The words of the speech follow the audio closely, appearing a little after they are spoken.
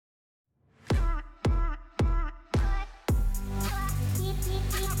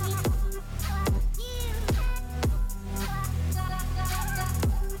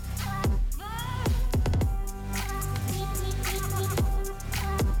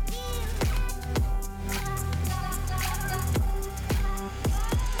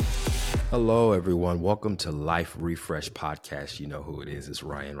Hello, everyone. Welcome to Life Refresh Podcast. You know who it is. It's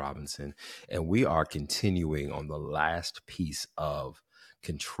Ryan Robinson. And we are continuing on the last piece of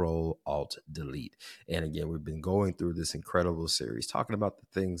Control-Alt-Delete. And again, we've been going through this incredible series talking about the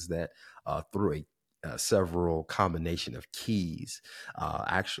things that through several combination of keys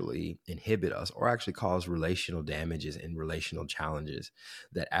actually inhibit us or actually cause relational damages and relational challenges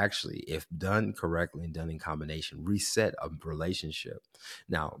that actually, if done correctly and done in combination, reset a relationship.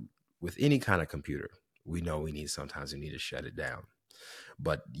 Now, with any kind of computer, we know sometimes we need to shut it down.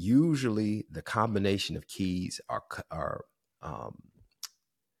 But usually the combination of keys are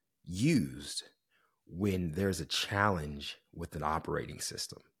used when there's a challenge with an operating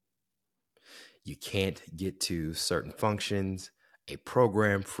system. You can't get to certain functions, a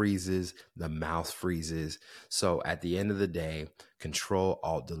program freezes, the mouse freezes. So at the end of the day,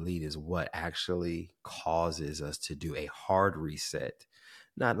 Control-Alt-Delete is what actually causes us to do a hard reset.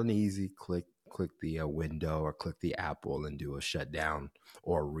 Not an easy click the window or click the apple and do a shutdown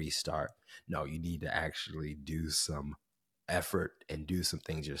or a restart. No, you need to actually do some effort and do some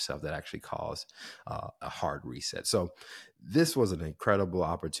things yourself that actually cause a hard reset. So this was an incredible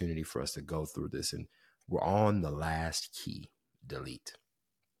opportunity for us to go through this, and we're on the last key, delete.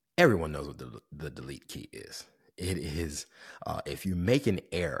 Everyone knows what the delete key is. It is, if you make an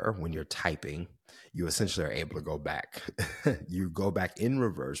error when you're typing, you essentially are able to go back. You go back in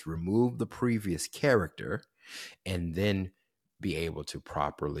reverse, remove the previous character, and then be able to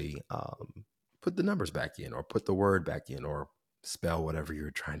properly put the numbers back in or put the word back in or spell whatever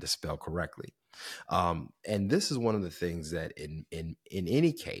you're trying to spell correctly. And this is one of the things that in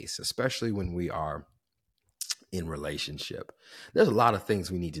any case, especially when we are in relationship, there's a lot of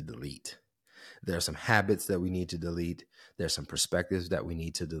things we need to delete. There's some habits that we need to delete. There's some perspectives that we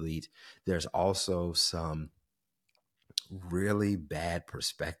need to delete. There's also some really bad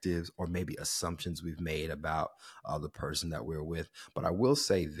perspectives or maybe assumptions we've made about the person that we're with. But I will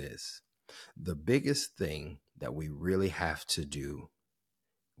say this, the biggest thing that we really have to do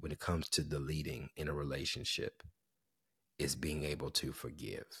when it comes to deleting in a relationship is being able to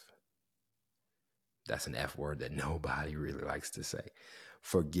forgive. That's an F word that nobody really likes to say.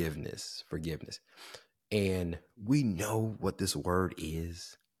 Forgiveness. And we know what this word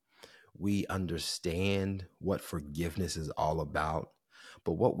is. We understand what forgiveness is all about.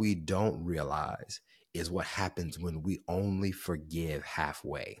 But what we don't realize is what happens when we only forgive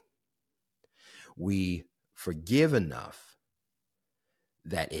halfway. We forgive enough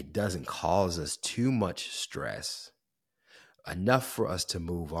that it doesn't cause us too much stress, enough for us to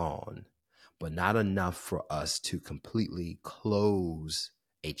move on, but not enough for us to completely close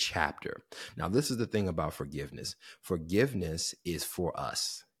a chapter. Now, this is the thing about forgiveness. Forgiveness is for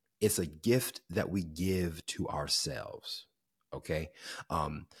us. It's a gift that we give to ourselves. Okay.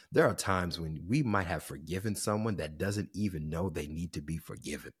 There are times when we might have forgiven someone that doesn't even know they need to be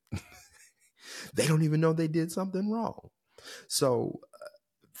forgiven. They don't even know they did something wrong. So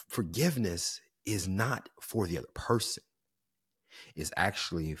forgiveness is not for the other person. It's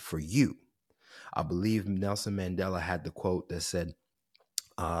actually for you. I believe Nelson Mandela had the quote that said,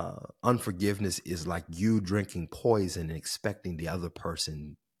 unforgiveness is like you drinking poison and expecting the other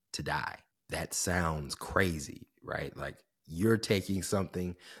person to die. That sounds crazy, right? Like you're taking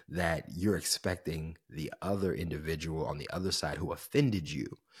something that you're expecting the other individual on the other side who offended you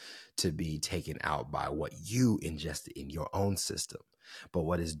to be taken out by what you ingested in your own system. But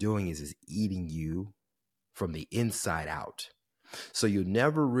what it's doing is eating you from the inside out. So you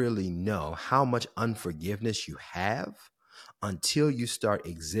never really know how much unforgiveness you have until you start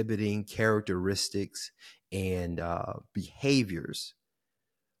exhibiting characteristics and behaviors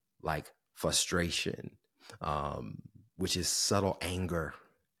like frustration, which is subtle anger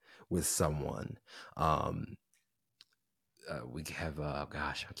with someone. We have, I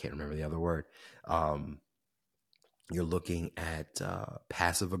can't remember the other word. You're looking at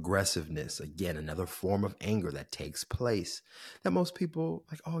passive aggressiveness. Again, another form of anger that takes place that most people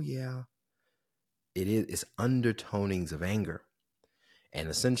like, oh yeah, it's undertonings of anger. And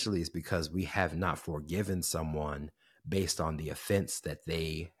essentially it's because we have not forgiven someone based on the offense that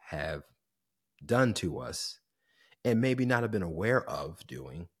they have done to us and maybe not have been aware of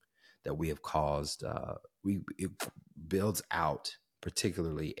doing, that we have caused, it builds out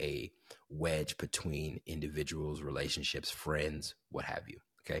particularly a wedge between individuals, relationships, friends, what have you.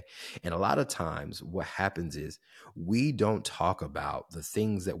 Okay. And a lot of times what happens is we don't talk about the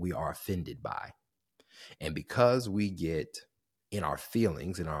things that we are offended by. And because we get in our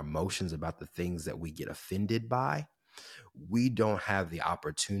feelings and our emotions about the things that we get offended by, we don't have the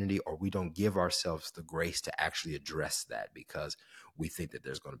opportunity, or we don't give ourselves the grace to actually address that, because we think that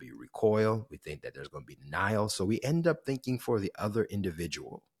there's going to be recoil. We think that there's going to be denial. So we end up thinking for the other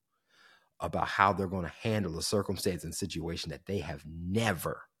individual about how they're going to handle a circumstance and situation that they have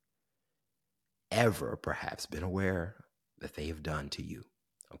never, ever perhaps been aware that they have done to you.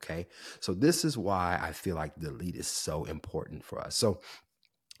 Okay. So this is why I feel like delete is so important for us. So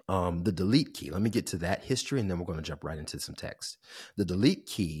the delete key, let me get to that history, and then we're going to jump right into some text. The delete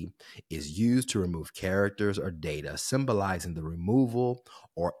key is used to remove characters or data, symbolizing the removal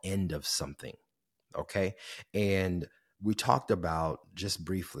or end of something. Okay. And we talked about just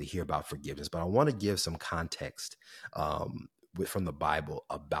briefly here about forgiveness, but I want to give some context from the Bible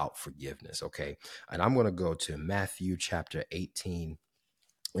about forgiveness. Okay. And I'm going to go to Matthew chapter 18,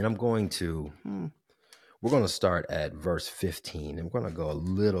 and I'm going to, we're going to start at verse 15, and we're going to go a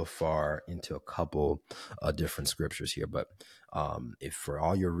little far into a couple different scriptures here. But if for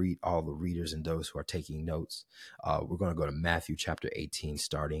all the readers and those who are taking notes, we're going to go to Matthew chapter 18,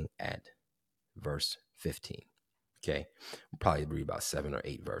 starting at verse 15. Okay. We'll probably read about 7 or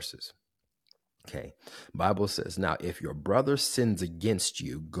 8 verses. Okay. Bible says, now, if your brother sins against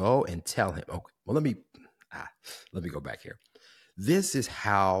you, go and tell him. Okay. Well, let me go back here. This is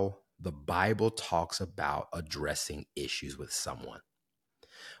how the Bible talks about addressing issues with someone.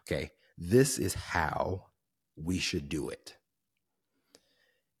 Okay. This is how we should do it.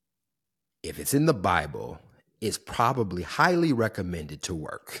 If it's in the Bible, it's probably highly recommended to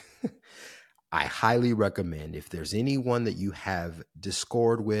work. I highly recommend, if there's anyone that you have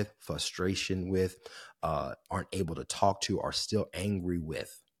discord with, frustration with, aren't able to talk to, are still angry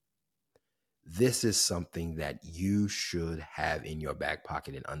with, this is something that you should have in your back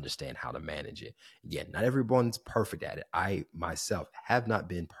pocket and understand how to manage it. Again, not everyone's perfect at it. I myself have not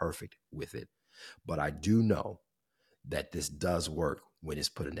been perfect with it, but I do know that this does work when it's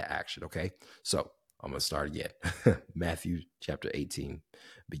put into action. Okay. So I'm going to start again. Matthew chapter 18,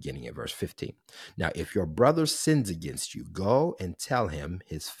 beginning at verse 15. Now, if your brother sins against you, go and tell him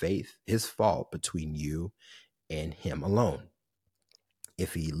his fault between you and him alone.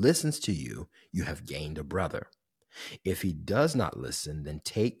 If he listens to you, you have gained a brother. If he does not listen, then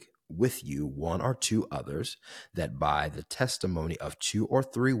take with you 1 or 2 others, that by the testimony of 2 or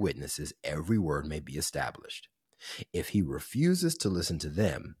 3 witnesses, every word may be established. If he refuses to listen to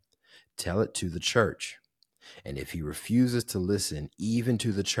them, tell it to the church. And if he refuses to listen even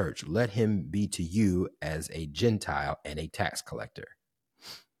to the church, let him be to you as a Gentile and a tax collector.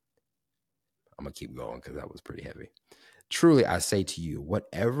 I'm going to keep going because that was pretty heavy. Truly, I say to you,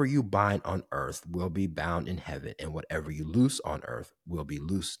 whatever you bind on earth will be bound in heaven, and whatever you loose on earth will be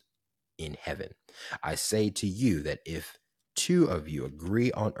loosed in heaven. I say to you that if 2 of you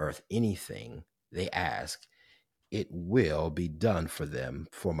agree on earth anything they ask, it will be done for them.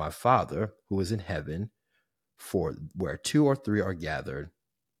 For my Father who is in heaven, for where 2 or 3 are gathered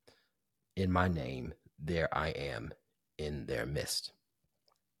in my name, there I am in their midst.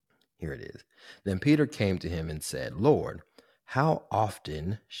 Here it is. Then Peter came to him and said, Lord, how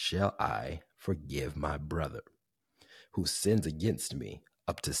often shall I forgive my brother who sins against me?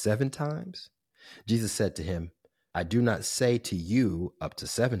 Up to 7 times? Jesus said to him, I do not say to you up to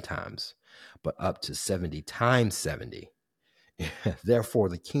 7 times, but up to 70 times 70. Therefore,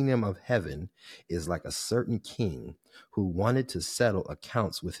 the kingdom of heaven is like a certain king who wanted to settle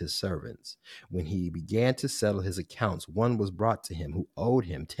accounts with his servants. When he began to settle his accounts, one was brought to him who owed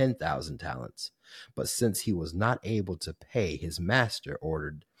him 10,000 talents. But since he was not able to pay, his master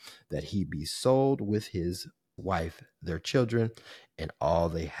ordered that he be sold with his wife, their children, and all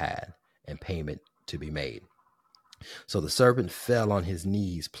they had, and payment to be made. So the servant fell on his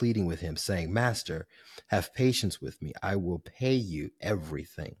knees, pleading with him, saying, Master, have patience with me. I will pay you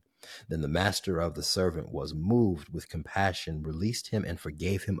everything. Then the master of the servant was moved with compassion, released him, and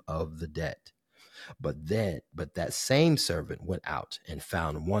forgave him of the debt. But that same servant went out and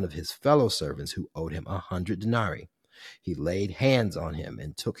found one of his fellow servants who owed him 100 denarii. He laid hands on him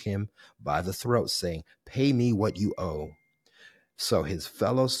and took him by the throat, saying, Pay me what you owe. So his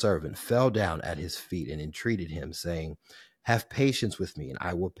fellow servant fell down at his feet and entreated him, saying, Have patience with me, and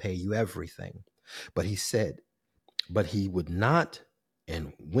I will pay you everything. But he would not,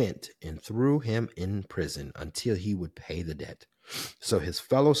 and went and threw him in prison until he would pay the debt. So his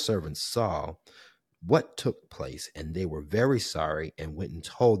fellow servants saw what took place, and they were very sorry, and went and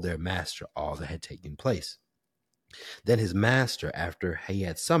told their master all that had taken place. Then his master, after he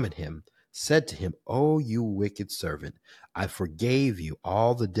had summoned him, said to him, "Oh, you wicked servant, I forgave you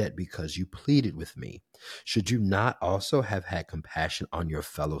all the debt because you pleaded with me. Should you not also have had compassion on your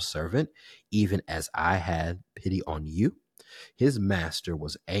fellow servant, even as I had pity on you?" His master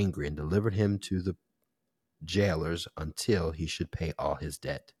was angry and delivered him to the jailers until he should pay all his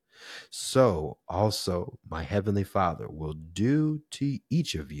debt. So also my heavenly Father will do to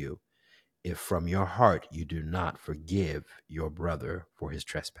each of you if from your heart you do not forgive your brother for his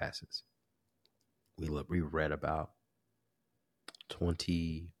trespasses. We read about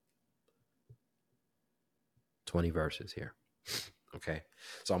 20 verses here. Okay.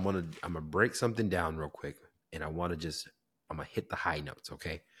 So I'm gonna break something down real quick, and I'm gonna hit the high notes.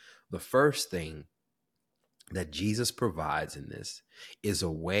 Okay. The first thing that Jesus provides in this is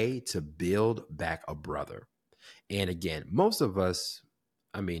a way to build back a brother. And again, most of us,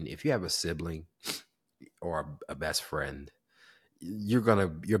 I mean, if you have a sibling or a best friend, you're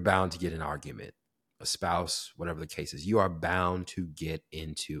bound to get an argument. A spouse, whatever the case is, you are bound to get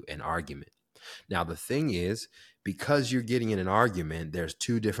into an argument. Now, the thing is, because you're getting in an argument, there's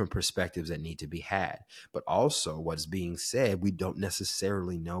two different perspectives that need to be had. But also, what's being said, we don't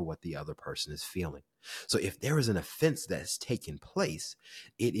necessarily know what the other person is feeling. So if there is an offense that's taken place,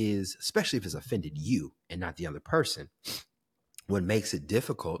 it is, especially if it's offended you and not the other person, what makes it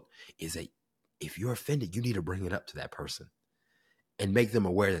difficult is that if you're offended, you need to bring it up to that person and make them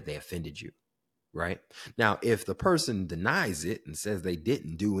aware that they offended you, right? Now, if the person denies it and says they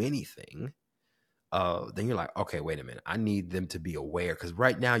didn't do anything, then you're like, okay, wait a minute. I need them to be aware, because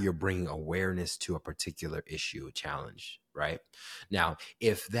right now you're bringing awareness to a particular issue, a challenge, right? Now,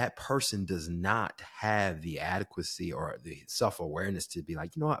 if that person does not have the adequacy or the self-awareness to be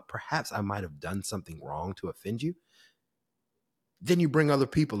like, you know what, perhaps I might have done something wrong to offend you, then you bring other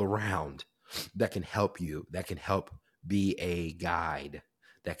people around that can help you, that can help be a guide,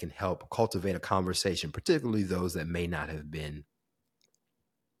 that can help cultivate a conversation, particularly those that may not have been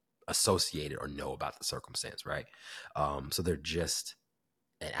associated or know about the circumstance, right? So they're just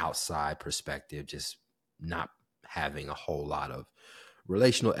an outside perspective, just not having a whole lot of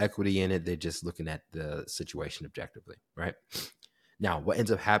relational equity in it. They're just looking at the situation objectively, right? Now, what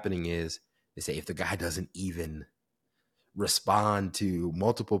ends up happening is they say if the guy doesn't even respond to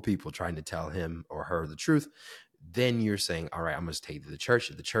multiple people trying to tell him or her the truth, then you're saying, all right, I'm going to take it to the church.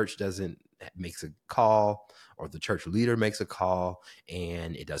 If the church makes a call, or the church leader makes a call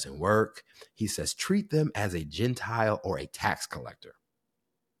and it doesn't work, he says, treat them as a Gentile or a tax collector.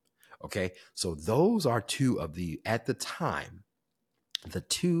 Okay. So those are at the time, the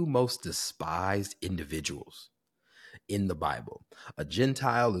two most despised individuals in the Bible. A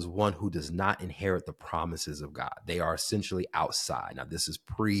Gentile is one who does not inherit the promises of God. They are essentially outside. Now, this is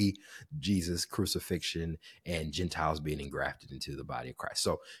pre-Jesus crucifixion and Gentiles being engrafted into the body of Christ.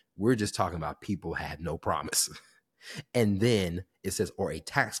 So we're just talking about people who had no promise. And then it says, or a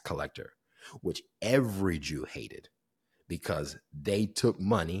tax collector, which every Jew hated because they took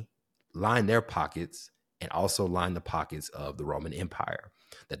money, lined their pockets, and also lined the pockets of the Roman Empire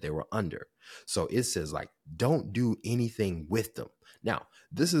that they were under. So it says, like, don't do anything with them. Now,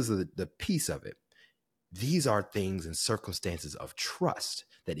 this is the piece of it. These are things and circumstances of trust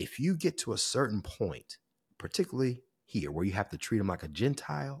that if you get to a certain point, particularly here, where you have to treat them like a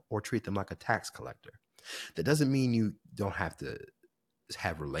Gentile or treat them like a tax collector, that doesn't mean you don't have to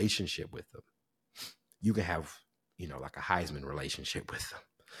have relationship with them. You can have, like a Heisman relationship with them,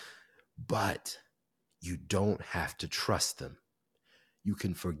 but you don't have to trust them. You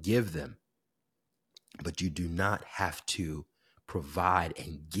can forgive them, but you do not have to provide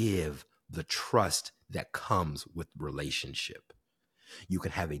and give the trust that comes with relationship. You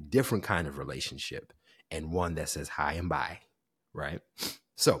can have a different kind of relationship and one that says hi and bye, right?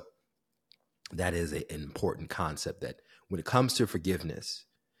 So that is an important concept, that when it comes to forgiveness,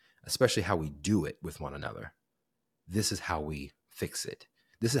 especially how we do it with one another, this is how we fix it.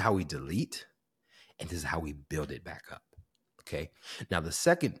 This is how we delete, and this is how we build it back up. Okay. Now, the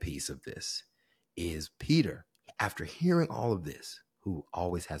second piece of this is Peter, after hearing all of this, who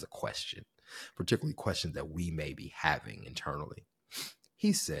always has a question, particularly questions that we may be having internally.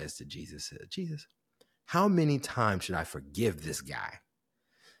 He says to Jesus, Jesus, how many times should I forgive this guy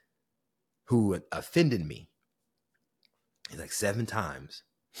who offended me? He's like, 7 times.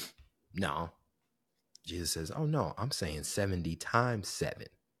 No. Jesus says, oh no, I'm saying 70 times 7.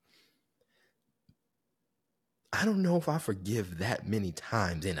 I don't know if I forgive that many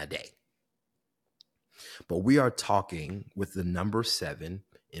times in a day. But we are talking with the number 7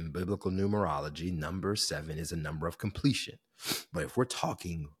 in biblical numerology. Number 7 is a number of completion. But if we're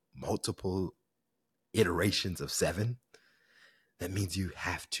talking multiple iterations of 7, That means you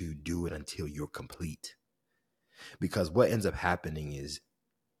have to do it until you're complete. Because what ends up happening is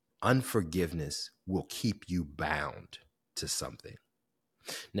unforgiveness will keep you bound to something.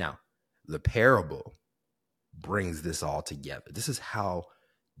 Now, the parable brings this all together. This is how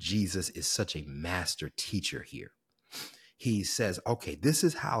Jesus is such a master teacher here. He says, okay, this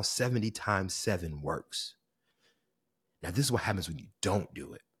is how 70 times 7 works. Now, this is what happens when you don't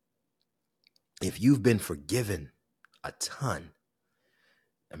do it. If you've been forgiven a ton,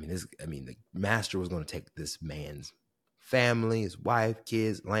 the master was going to take this man's family, his wife,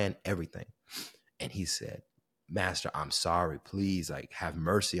 kids, land, everything. And he said, Master, I'm sorry. Please, have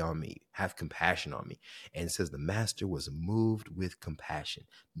mercy on me. Have compassion on me. And it says the master was moved with compassion,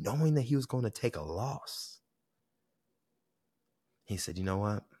 knowing that he was going to take a loss. He said, you know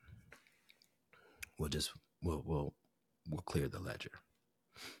what? We'll clear the ledger.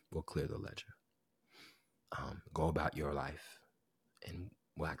 We'll clear the ledger. Go about your life, and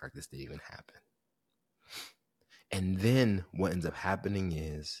we'll act like this didn't even happen. And then what ends up happening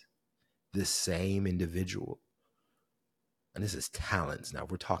is this same individual, and this is talents. Now,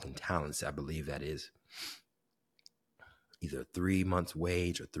 if we're talking talents, I believe that is either 3 months'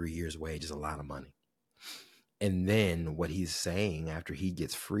 wage or 3 years' wage. Is a lot of money. And then what he's saying after he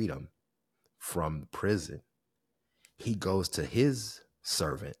gets freedom from prison, he goes to his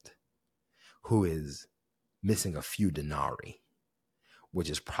servant who is missing a few denarii, which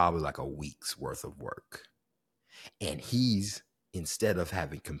is probably like a week's worth of work. And he's, instead of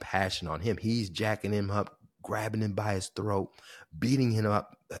having compassion on him, he's jacking him up, grabbing him by his throat, beating him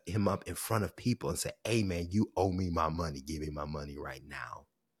up in front of people and say, hey man, you owe me my money. Give me my money right now.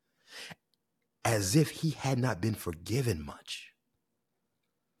 As if he had not been forgiven much.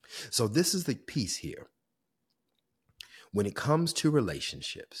 So this is the piece here. When it comes to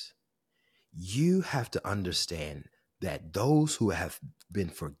relationships, you have to understand that those who have been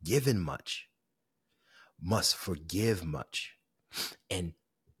forgiven much must forgive much. And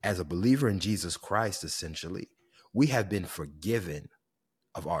as a believer in Jesus Christ, essentially, we have been forgiven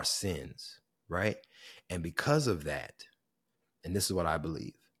of our sins, right? And because of that, and this is what I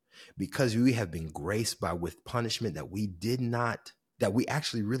believe, because we have been graced with punishment that we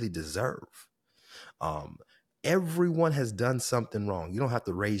actually really deserve. Everyone has done something wrong. You don't have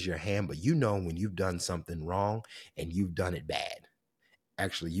to raise your hand, but you know when you've done something wrong and you've done it bad.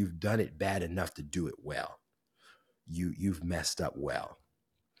 Actually, you've done it bad enough to do it well. You've messed up well.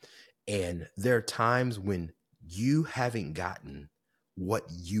 And there are times when you haven't gotten what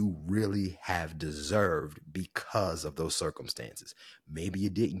you really have deserved because of those circumstances. Maybe you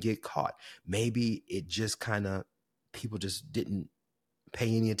didn't get caught. Maybe it just people just didn't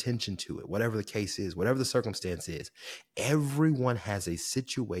pay any attention to it. Whatever the case is, whatever the circumstance is, everyone has a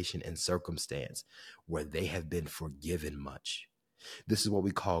situation and circumstance where they have been forgiven much. This is what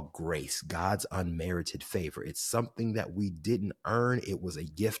we call grace, God's unmerited favor. It's something that we didn't earn. It was a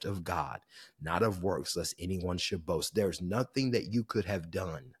gift of God, not of works, lest anyone should boast. There's nothing that you could have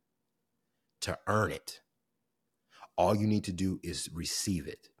done to earn it. All you need to do is receive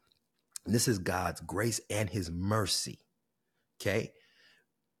it. And this is God's grace and his mercy. Okay?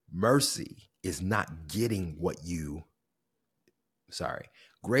 Mercy is not getting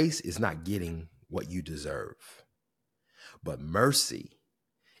grace is not getting what you deserve. But mercy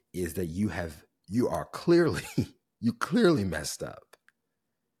is that you clearly messed up.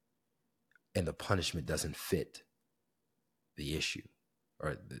 And the punishment doesn't fit the issue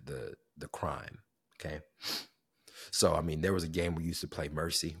or the crime. Okay. So, there was a game we used to play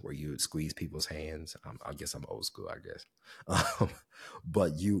Mercy where you would squeeze people's hands. I guess I'm old school, I guess.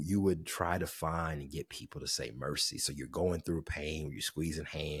 But you would try to find and get people to say mercy. So you're going through pain, or you're squeezing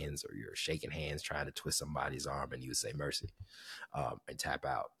hands, or you're shaking hands, trying to twist somebody's arm, and you would say mercy and tap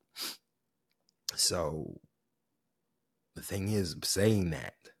out. So the thing is, saying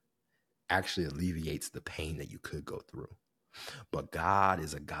that actually alleviates the pain that you could go through. But God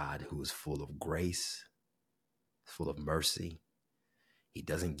is a God who is full of grace, full of mercy. He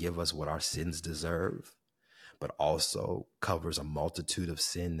doesn't give us what our sins deserve, but also covers a multitude of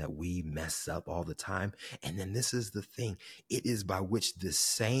sin that we mess up all the time. And then this is the thing. It is by which the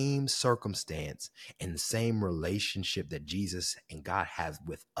same circumstance and the same relationship that Jesus and God have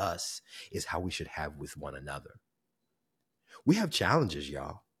with us is how we should have with one another. We have challenges,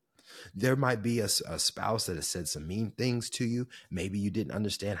 y'all. There might be a spouse that has said some mean things to you. Maybe you didn't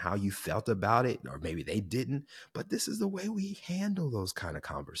understand how you felt about it, or maybe they didn't. But this is the way we handle those kind of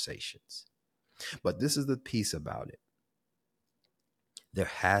conversations. But this is the piece about it. There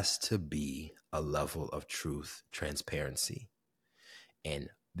has to be a level of truth, transparency, and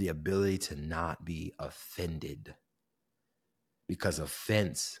the ability to not be offended Because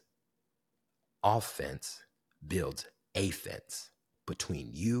offense builds a fence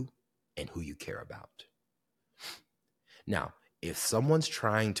between you and who you care about. Now, if someone's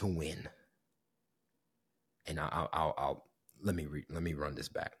trying to win, and I'll let me run this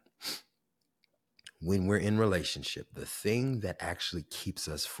back. When we're in relationship, the thing that actually keeps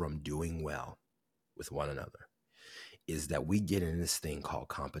us from doing well with one another is that we get in this thing called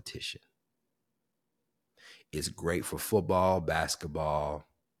competition. It's great for football, basketball,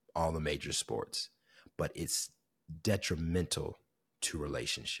 all the major sports, but it's detrimental to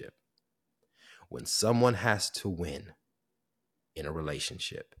relationship. When someone has to win in a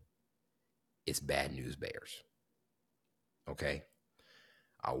relationship, it's bad news bears. Okay?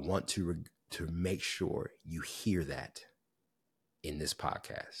 I want to make sure you hear that in this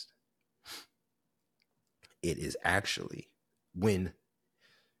podcast. It is actually when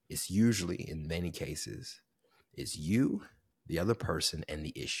it's usually, in many cases, it's you, the other person, and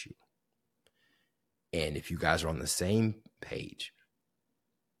the issue. And if you guys are on the same page,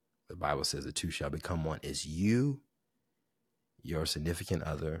 the Bible says the two shall become one. It's you, your significant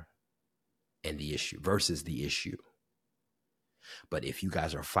other, and the issue versus the issue. But if you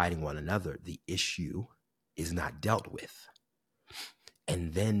guys are fighting one another, the issue is not dealt with.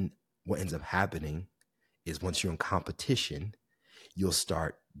 And then what ends up happening is once you're in competition, you'll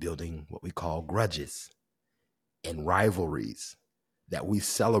start building what we call grudges and rivalries that we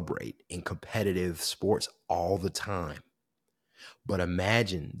celebrate in competitive sports all the time. But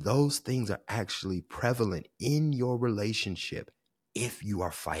imagine those things are actually prevalent in your relationship if you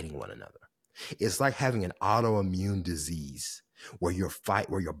are fighting one another. It's like having an autoimmune disease where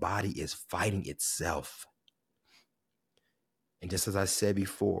your body is fighting itself. And just as I said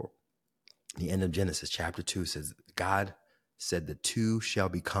before, the end of Genesis chapter 2 says, God said the two shall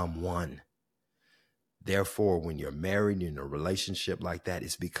become one. Therefore, when you're married in a relationship like that,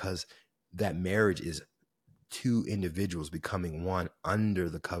 it's because that marriage is two individuals becoming one under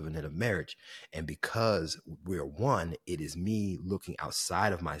the covenant of marriage. And because we're one, it is me looking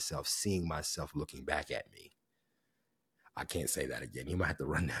outside of myself, seeing myself looking back at me. I can't say that again. You might have to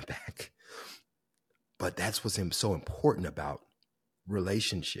run that back. But that's what's so important about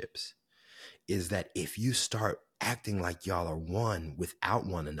relationships, is that if you start acting like y'all are one without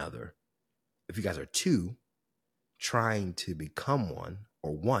one another, if you guys are two trying to become one,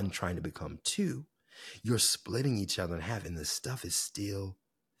 or one trying to become two, you're splitting each other in half, and the stuff is still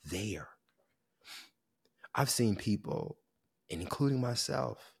there. I've seen people, and including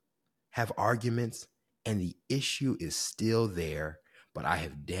myself, have arguments, and the issue is still there, but I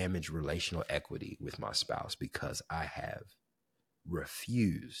have damaged relational equity with my spouse because I have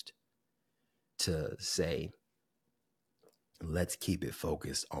refused to say, let's keep it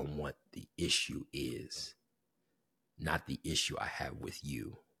focused on what the issue is, not the issue I have with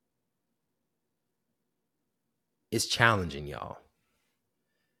you. It's challenging, y'all.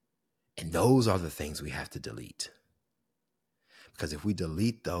 And those are the things we have to delete. Because if we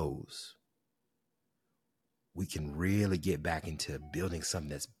delete those, we can really get back into building something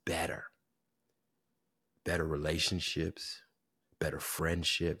that's better. Better relationships, better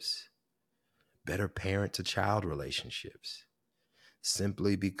friendships, better parent to child relationships.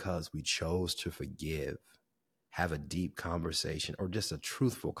 Simply because we chose to forgive, have a deep conversation, or just a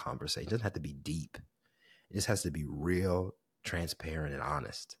truthful conversation. It doesn't have to be deep. It just has to be real, transparent, and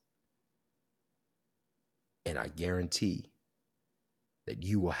honest. And I guarantee that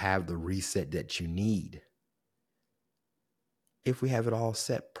you will have the reset that you need if we have it all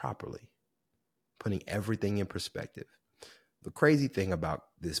set properly, putting everything in perspective. The crazy thing about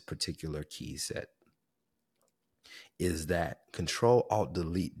this particular key set is that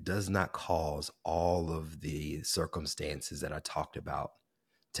CTRL+ALT+DELETE does not cause all of the circumstances that I talked about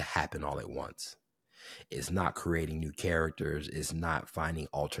to happen all at once. It's not creating new characters. It's not finding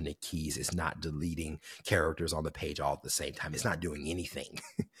alternate keys. It's not deleting characters on the page all at the same time. It's not doing anything.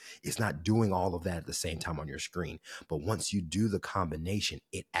 It's not doing all of that at the same time on your screen. But once you do the combination,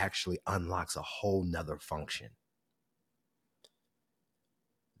 it actually unlocks a whole nother function.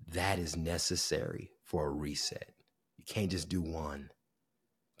 That is necessary for a reset. You can't just do one.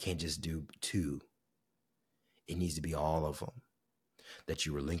 You can't just do two. It needs to be all of them. That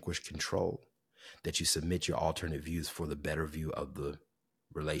you relinquish control. That you submit your alternate views for the better view of the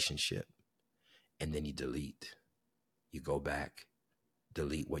relationship. And then you delete. You go back,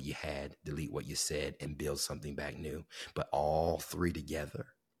 delete what you had, delete what you said, and build something back new. But all three together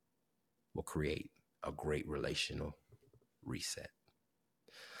will create a great relational reset.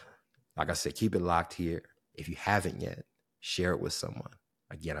 Like I said, keep it locked here. If you haven't yet, share it with someone.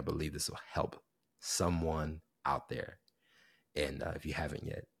 Again, I believe this will help someone out there. And if you haven't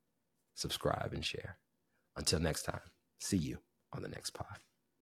yet, subscribe and share. Until next time, see you on the next pod.